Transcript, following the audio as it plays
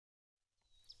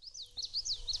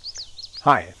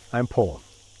Hi, I'm Paul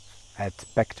at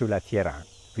Back to La Tierra.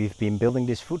 We've been building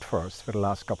this food forest for the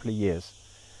last couple of years,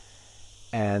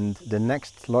 and the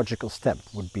next logical step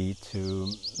would be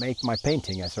to make my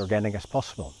painting as organic as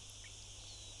possible.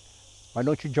 Why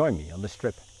don't you join me on this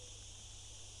trip?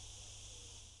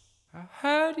 I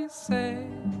heard you say,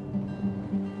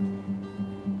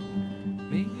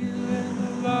 meet you in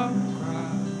the long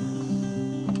grass,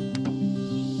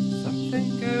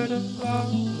 something good at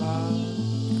long last,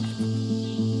 and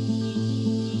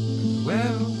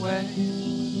we're away.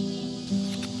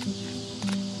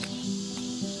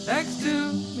 Next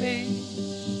to me,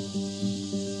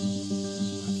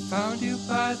 I found you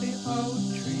by the old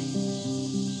tree,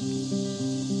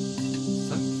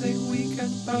 something we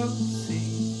can both see.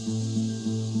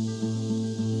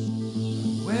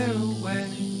 We're away.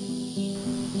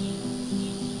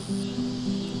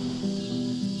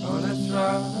 Oh, let's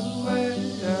run away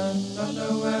and not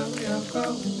know where we are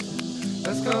going to.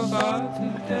 Let's go far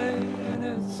today and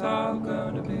it's all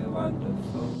gonna be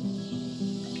wonderful.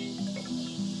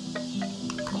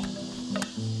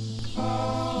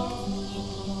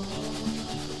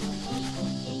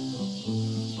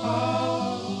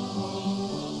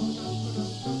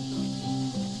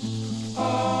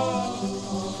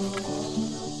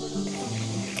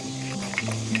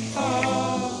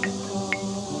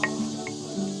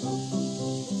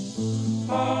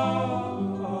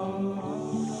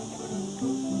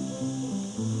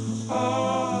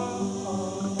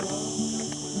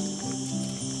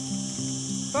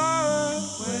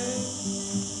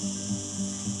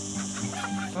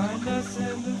 Find us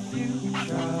in the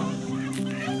future,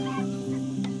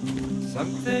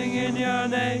 something in your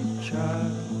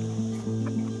nature,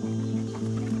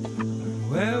 and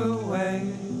we're away.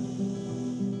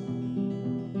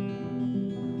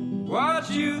 What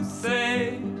you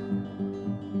say,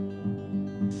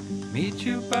 meet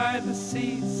you by the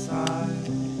seaside,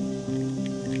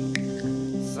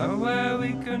 somewhere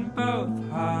we can both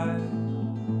hide,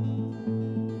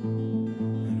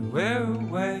 and we're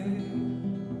away.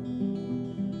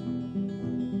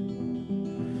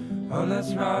 Oh,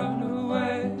 let's run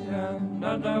away and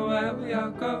not know where we are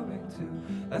going to.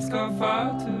 Let's go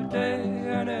far today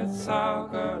and it's all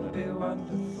gonna be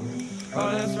wonderful.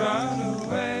 Oh, let's run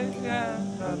away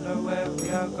and not know where we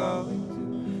are going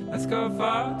to. Let's go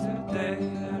far today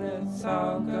and it's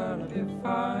all gonna be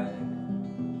fine.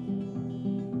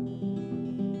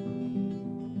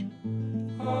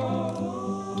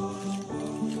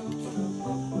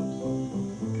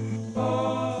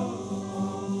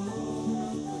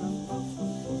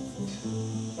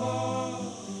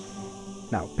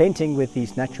 Now, painting with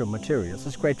these natural materials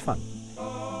is great fun.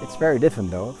 It's very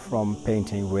different though from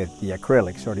painting with the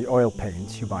acrylics or the oil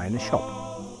paints you buy in a shop.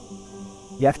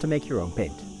 You have to make your own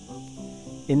paint.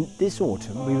 In this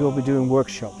autumn we will be doing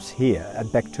workshops here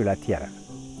at Back to La Tierra.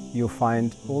 You'll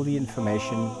find all the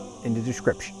information in the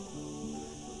description.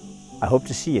 I hope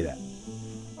to see you there.